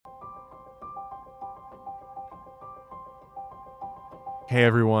Hey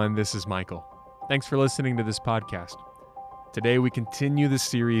everyone, this is Michael. Thanks for listening to this podcast. Today we continue the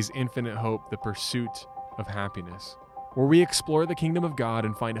series Infinite Hope, the Pursuit of Happiness, where we explore the kingdom of God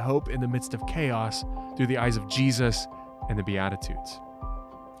and find hope in the midst of chaos through the eyes of Jesus and the Beatitudes.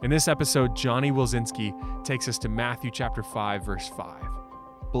 In this episode, Johnny Wilczynski takes us to Matthew chapter 5, verse 5.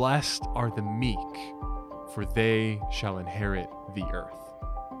 Blessed are the meek, for they shall inherit the earth.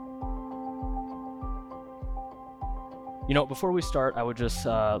 You know, before we start, I would just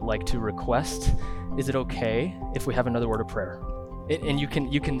like to request, is it okay if we have another word of prayer? And you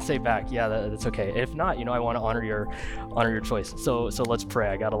can say back, yeah, that's okay. If not, I want to honor your choice. So let's pray.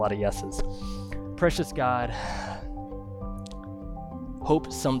 I got a lot of yeses. Precious God,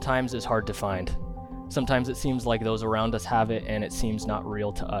 hope sometimes is hard to find. Sometimes it seems like those around us have it and it seems not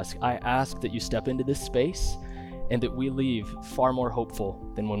real to us. I ask that you step into this space and that we leave far more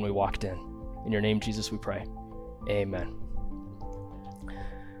hopeful than when we walked in. In your name, Jesus, we pray. Amen.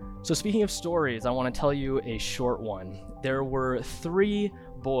 So speaking of stories, I want to tell you a short one. There were 3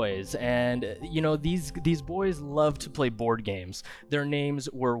 boys, and these boys love to play board games. Their names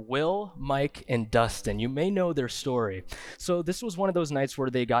were Will, Mike, and Dustin. You may know their story. So this was one of those nights where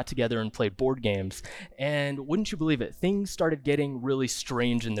they got together and played board games, and wouldn't you believe it, things started getting really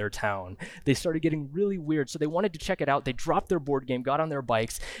strange in their town. They started getting really weird, so they wanted to check it out. They dropped their board game, got on their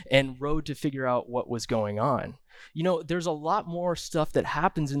bikes, and rode to figure out what was going on. There's a lot more stuff that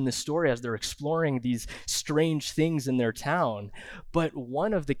happens in this story as they're exploring these strange things in their town. But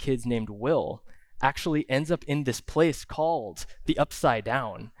one of the kids named Will actually ends up in this place called the Upside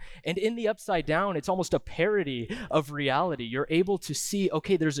Down. And in the Upside Down, it's almost a parody of reality. You're able to see,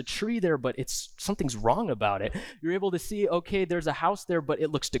 okay, there's a tree there, but something's wrong about it. You're able to see, okay, there's a house there, but it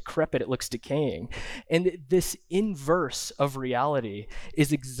looks decrepit, it looks decaying. And this inverse of reality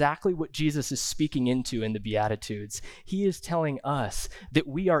is exactly what Jesus is speaking into in the Beatitudes. He is telling us that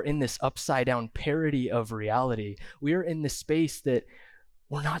we are in this upside down parody of reality. We are in this space that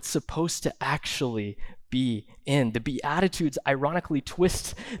we're not supposed to actually be in. The Beatitudes ironically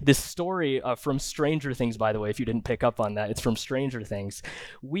twist this story from Stranger Things, by the way, if you didn't pick up on that. It's from Stranger Things.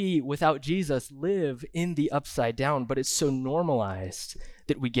 We, without Jesus, live in the upside down, but it's so normalized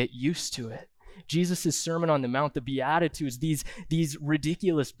that we get used to it. Jesus' Sermon on the Mount, the Beatitudes, these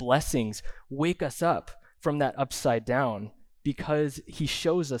ridiculous blessings wake us up from that upside down because he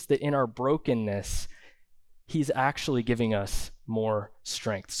shows us that in our brokenness, he's actually giving us more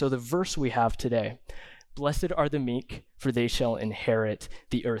strength. So the verse we have today, blessed are the meek, for they shall inherit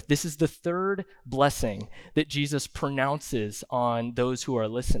the earth. This is the 3rd blessing that Jesus pronounces on those who are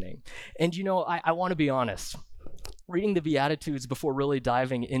listening. And I want to be honest. Reading the Beatitudes before really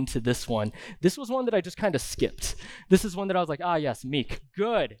diving into this was one that I just kind of skipped. This is one that I was like, yes, meek,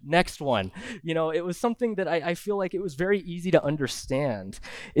 good, next one. It was something that I feel like it was very easy to understand.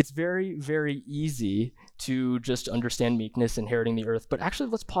 It's very, very easy to just understand meekness, inheriting the earth, but actually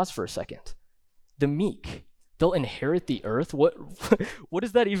let's pause for a second. The meek, they'll inherit the earth? What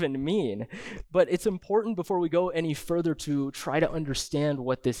does that even mean? But it's important before we go any further to try to understand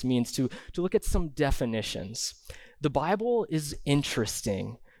what this means, to look at some definitions. The Bible is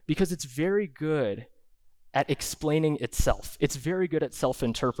interesting because it's very good at explaining itself. It's very good at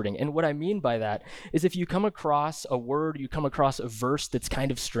self-interpreting. And what I mean by that is if you come across a word, you come across a verse that's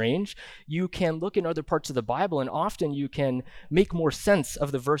kind of strange, you can look in other parts of the Bible and often you can make more sense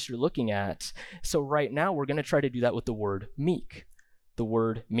of the verse you're looking at. So right now we're going to try to do that with the word meek. The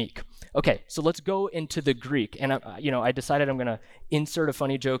word meek. Okay, so let's go into the Greek. And I decided I'm going to insert a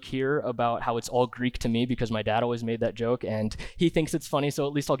funny joke here about how it's all Greek to me because my dad always made that joke and he thinks it's funny, so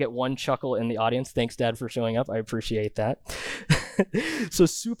at least I'll get one chuckle in the audience. Thanks, Dad, for showing up. I appreciate that. So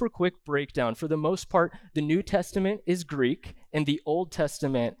super quick breakdown. For the most part, the New Testament is Greek and the Old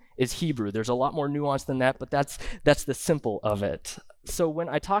Testament is Hebrew. There's a lot more nuance than that, but that's the simple of it. So when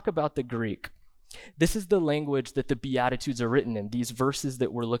I talk about the Greek, this is the language that the Beatitudes are written in, these verses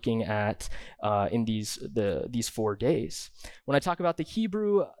that we're looking at in these 4 days. When I talk about the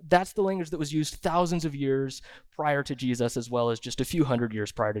Hebrew, that's the language that was used thousands of years prior to Jesus, as well as just a few hundred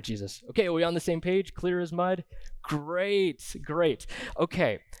years prior to Jesus. Okay, are we on the same page? Clear as mud? Great.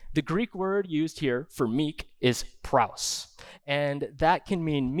 Okay, the Greek word used here for meek is praus. And that can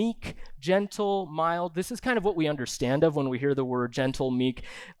mean meek, gentle, mild. This is kind of what we understand of when we hear the word gentle, meek.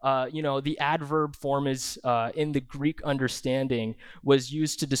 The adverb form is, in the Greek understanding, was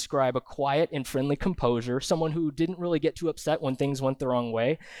used to describe a quiet and friendly composure, someone who didn't really get too upset when things went the wrong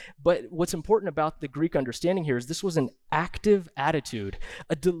way. But what's important about the Greek understanding here is this was an active attitude,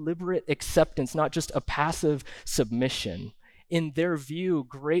 a deliberate acceptance, not just a passive submission. In their view,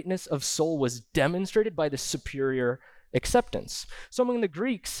 greatness of soul was demonstrated by the superior acceptance. So among the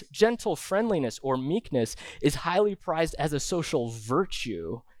Greeks, gentle friendliness or meekness is highly prized as a social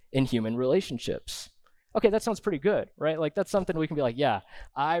virtue in human relationships. Okay, that sounds pretty good, right? Like that's something we can be like, yeah,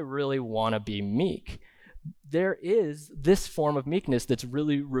 I really want to be meek. There is this form of meekness that's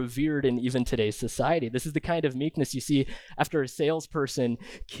really revered in even today's society. This is the kind of meekness you see after a salesperson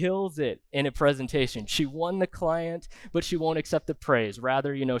kills it in a presentation. She won the client, but she won't accept the praise.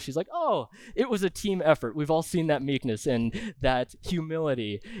 Rather, she's like, oh, it was a team effort. We've all seen that meekness and that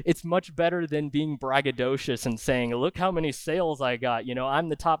humility. It's much better than being braggadocious and saying, look how many sales I got. I'm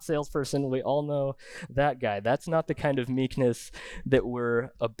the top salesperson. We all know that guy. That's not the kind of meekness that we're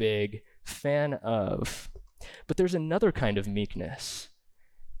a big fan of. But there's another kind of meekness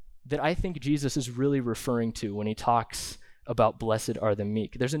that I think Jesus is really referring to when he talks about blessed are the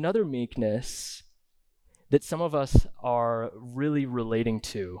meek. There's another meekness that some of us are really relating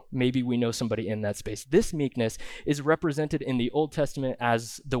to. Maybe we know somebody in that space. This meekness is represented in the Old Testament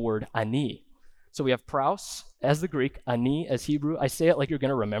as the word ani. So we have praus as the Greek, ani as Hebrew. I say it like you're going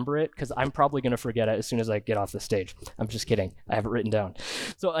to remember it because I'm probably going to forget it as soon as I get off the stage. I'm just kidding. I have it written down.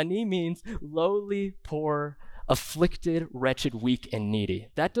 So ani means lowly, poor, afflicted, wretched, weak, and needy.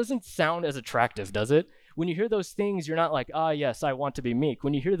 That doesn't sound as attractive, does it? When you hear those things, you're not like, yes, I want to be meek.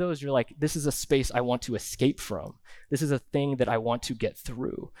 When you hear those, you're like, this is a space I want to escape from. This is a thing that I want to get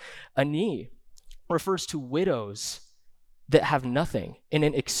through. Ani refers to widows that have nothing in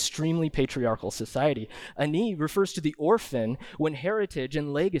an extremely patriarchal society. Ani refers to the orphan when heritage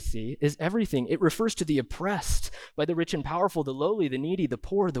and legacy is everything. It refers to the oppressed by the rich and powerful, the lowly, the needy, the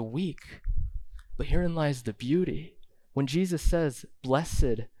poor, the weak. But herein lies the beauty. When Jesus says,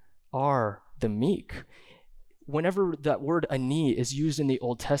 blessed are the meek, whenever that word ani is used in the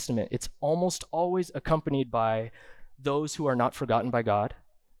Old Testament, it's almost always accompanied by those who are not forgotten by God,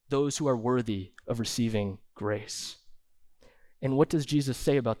 those who are worthy of receiving grace. And what does Jesus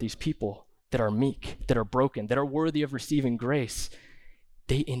say about these people that are meek, that are broken, that are worthy of receiving grace?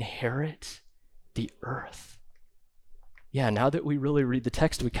 They inherit the earth. Yeah, now that we really read the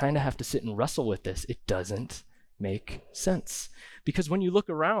text, we kind of have to sit and wrestle with this. It doesn't make sense. Because when you look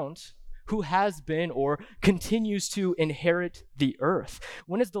around, who has been or continues to inherit the earth?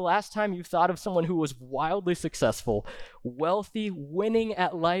 When is the last time you thought of someone who was wildly successful, wealthy, winning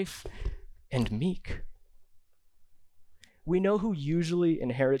at life, and meek? We know who usually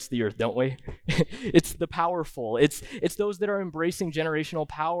inherits the earth, don't we? It's the powerful. It's those that are embracing generational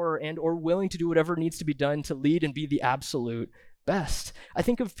power and or willing to do whatever needs to be done to lead and be the absolute best. I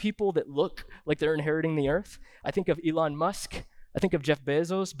think of people that look like they're inheriting the earth. I think of Elon Musk. I think of Jeff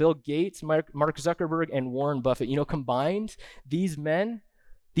Bezos, Bill Gates, Mark Zuckerberg, and Warren Buffett. Combined, these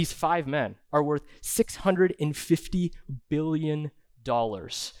five men are worth $650 billion.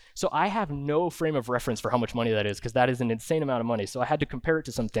 So I have no frame of reference for how much money that is because that is an insane amount of money. So I had to compare it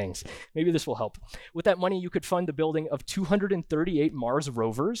to some things. Maybe this will help. With that money, you could fund the building of 238 Mars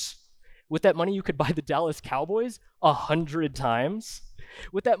rovers. With that money, you could buy the Dallas Cowboys 100 times.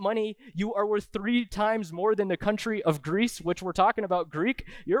 With that money, you are worth 3 times more than the country of Greece, which we're talking about Greek.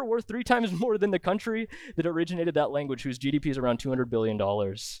 You're worth 3 times more than the country that originated that language, whose GDP is around $200 billion.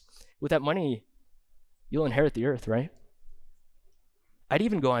 With that money, you'll inherit the earth, right? I'd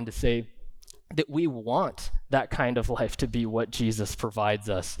even go on to say that we want that kind of life to be what Jesus provides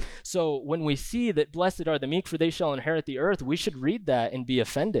us. So when we see that blessed are the meek, for they shall inherit the earth, we should read that and be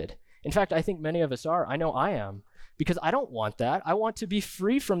offended. In fact, I think many of us are. I know I am, because I don't want that. I want to be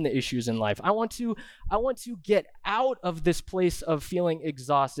free from the issues in life. I want to get out of this place of feeling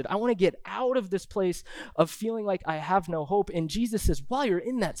exhausted. I want to get out of this place of feeling like I have no hope. And Jesus says, while you're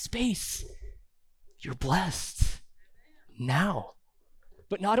in that space, you're blessed now.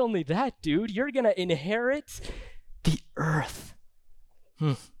 But not only that, dude, you're going to inherit the earth.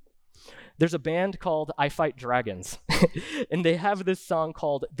 There's a band called I Fight Dragons, and they have this song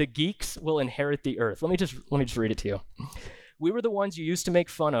called The Geeks Will Inherit the Earth. Let me just read it to you. We were the ones you used to make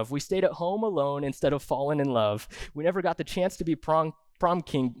fun of. We stayed at home alone instead of falling in love. We never got the chance to be prom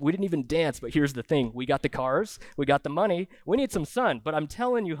king. We didn't even dance, but here's the thing. We got the cars, we got the money, we need some sun, but I'm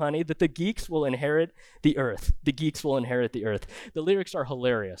telling you, honey, that the geeks will inherit the earth. The geeks will inherit the earth. The lyrics are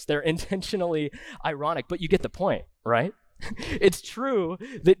hilarious. They're intentionally ironic, but you get the point, right? It's true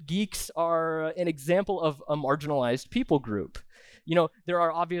that geeks are an example of a marginalized people group. There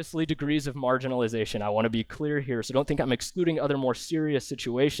are obviously degrees of marginalization. I want to be clear here, so don't think I'm excluding other more serious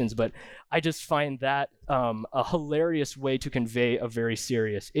situations, but I just find that a hilarious way to convey a very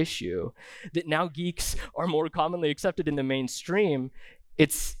serious issue. That now geeks are more commonly accepted in the mainstream.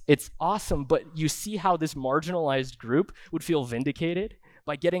 It's awesome, but you see how this marginalized group would feel vindicated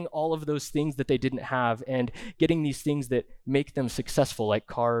by getting all of those things that they didn't have and getting these things that make them successful, like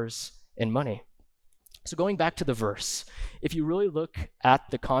cars and money. So going back to the verse, if you really look at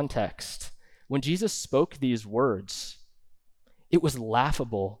the context, when Jesus spoke these words, it was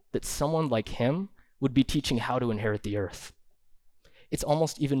laughable that someone like him would be teaching how to inherit the earth. It's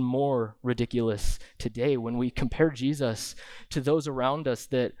almost even more ridiculous today when we compare Jesus to those around us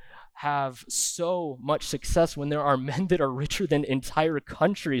that have so much success, when there are men that are richer than entire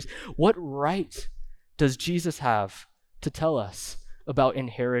countries. What right does Jesus have to tell us about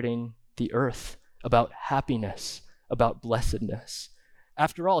inheriting the earth, about happiness, about blessedness?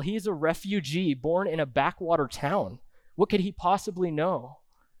 After all, he's a refugee born in a backwater town. What could he possibly know?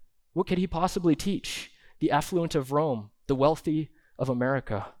 What could he possibly teach the affluent of Rome, the wealthy of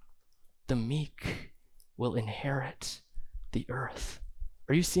America? The meek will inherit the earth.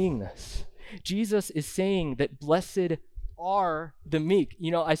 Are you seeing this? Jesus is saying that blessed are the meek. You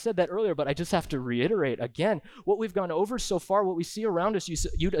know, I said that earlier, but I just have to reiterate again. What we've gone over so far, what we see around us,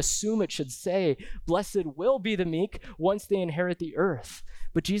 you'd assume it should say, blessed will be the meek once they inherit the earth.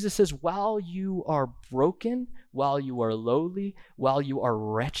 But Jesus says, while you are broken, while you are lowly, while you are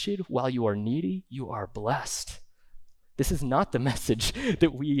wretched, while you are needy, you are blessed. This is not the message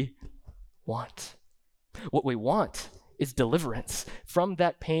that we want. What we want is deliverance from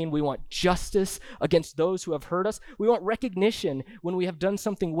that pain. We want justice against those who have hurt us. We want recognition when we have done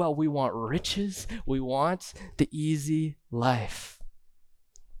something well. We want riches. We want the easy life.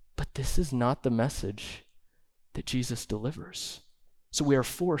 But this is not the message that Jesus delivers. So we are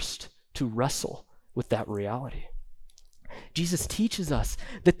forced to wrestle with that reality. Jesus teaches us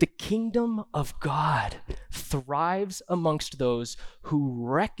that the kingdom of God thrives amongst those who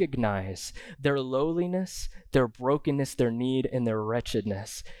recognize their lowliness, their brokenness, their need, and their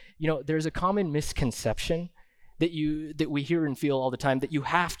wretchedness. You know, there's a common misconception that we hear and feel all the time, that you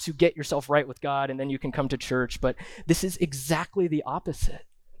have to get yourself right with God and then you can come to church. But this is exactly the opposite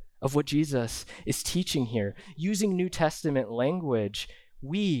of what Jesus is teaching here. Using New Testament language,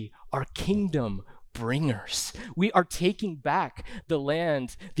 we are kingdom bringers. We are taking back the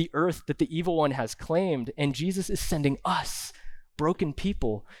land, the earth that the evil one has claimed, and Jesus is sending us, broken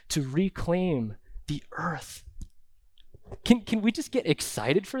people, to reclaim the earth. Can we just get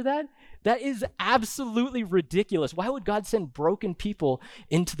excited for that? That is absolutely ridiculous. Why would God send broken people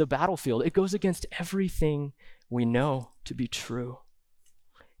into the battlefield? It goes against everything we know to be true.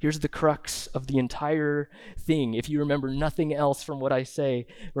 Here's the crux of the entire thing. If you remember nothing else from what I say,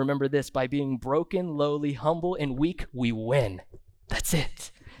 remember this: by being broken, lowly, humble, and weak, we win. That's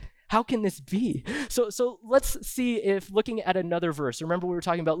it. How can this be? So let's see if, looking at another verse, remember we were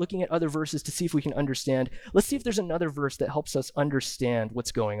talking about looking at other verses to see if we can understand. Let's see if there's another verse that helps us understand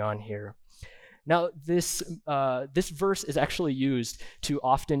what's going on here. Now, this verse is actually used to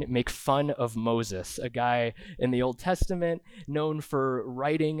often make fun of Moses, a guy in the Old Testament known for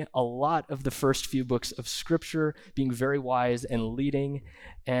writing a lot of the first few books of Scripture, being very wise and leading,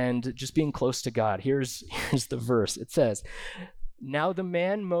 and just being close to God. Here's the verse. It says, "Now the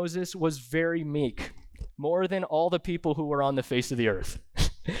man Moses was very meek, more than all the people who were on the face of the earth."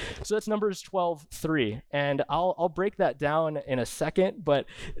 So that's Numbers 12:3, and I'll break that down in a second, but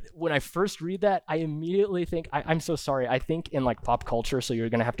when I first read that, I immediately think, I'm so sorry, I think in like pop culture, so you're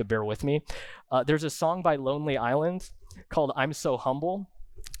gonna have to bear with me. There's a song by Lonely Island called "I'm So Humble,"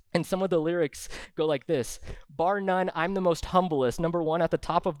 and some of the lyrics go like this: "Bar none, I'm the most humblest, number one at the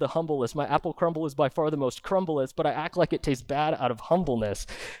top of the humble list. My apple crumble is by far the most crumblest, but I act like it tastes bad out of humbleness."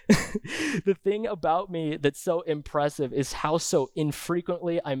 The thing about me that's so impressive is how so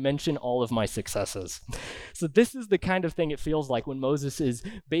infrequently I mention all of my successes. So this is the kind of thing it feels like when Moses is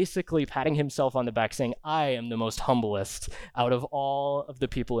basically patting himself on the back saying, I am the most humblest out of all of the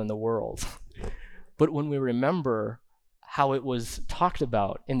people in the world. But when we remember how it was talked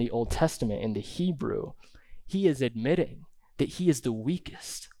about in the Old Testament, in the Hebrew, he is admitting that he is the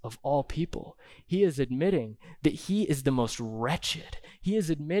weakest of all people. He is admitting that he is the most wretched. He is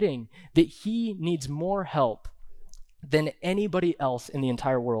admitting that he needs more help than anybody else in the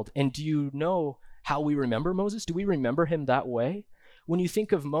entire world. And do you know how we remember Moses? Do we remember him that way? When you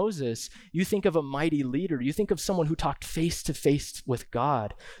think of Moses, you think of a mighty leader. You think of someone who talked face to face with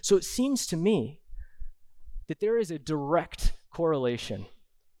God. So it seems to me that there is a direct correlation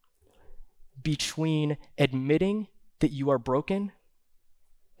between admitting that you are broken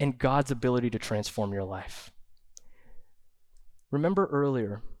and God's ability to transform your life. Remember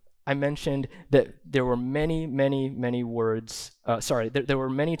earlier, I mentioned that there were many words, there were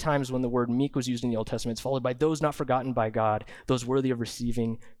many times when the word meek was used in the Old Testament. It's followed by those not forgotten by God, those worthy of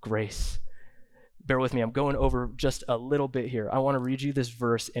receiving grace. bear with me. I'm going over just a little bit here. I want to read you this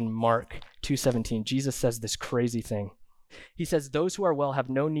verse in Mark 2:17. Jesus says this crazy thing. He says, "Those who are well have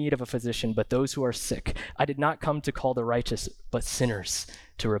no need of a physician, but those who are sick. I did not come to call the righteous, but sinners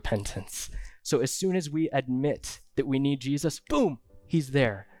to repentance." So as soon as we admit that we need Jesus, boom, he's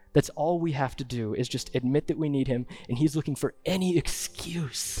there. That's all we have to do is just admit that we need him, and he's looking for any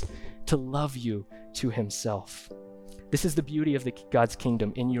excuse to love you to himself. This is the beauty of God's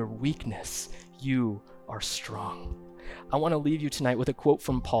kingdom. In your weakness, you are strong. I want to leave you tonight with a quote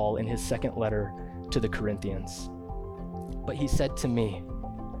from Paul in his second letter to the Corinthians. "But he said to me,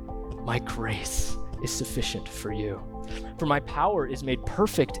 'My grace is sufficient for you. For my power is made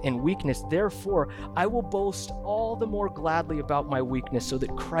perfect in weakness. Therefore, I will boast all the more gladly about my weakness, so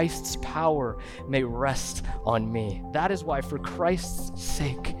that Christ's power may rest on me. That is why, for Christ's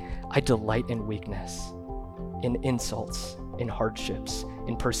sake, I delight in weakness, in insults, in hardships,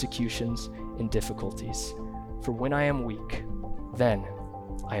 in persecutions, in difficulties. For when I am weak, then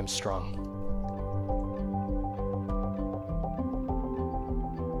I am strong.'"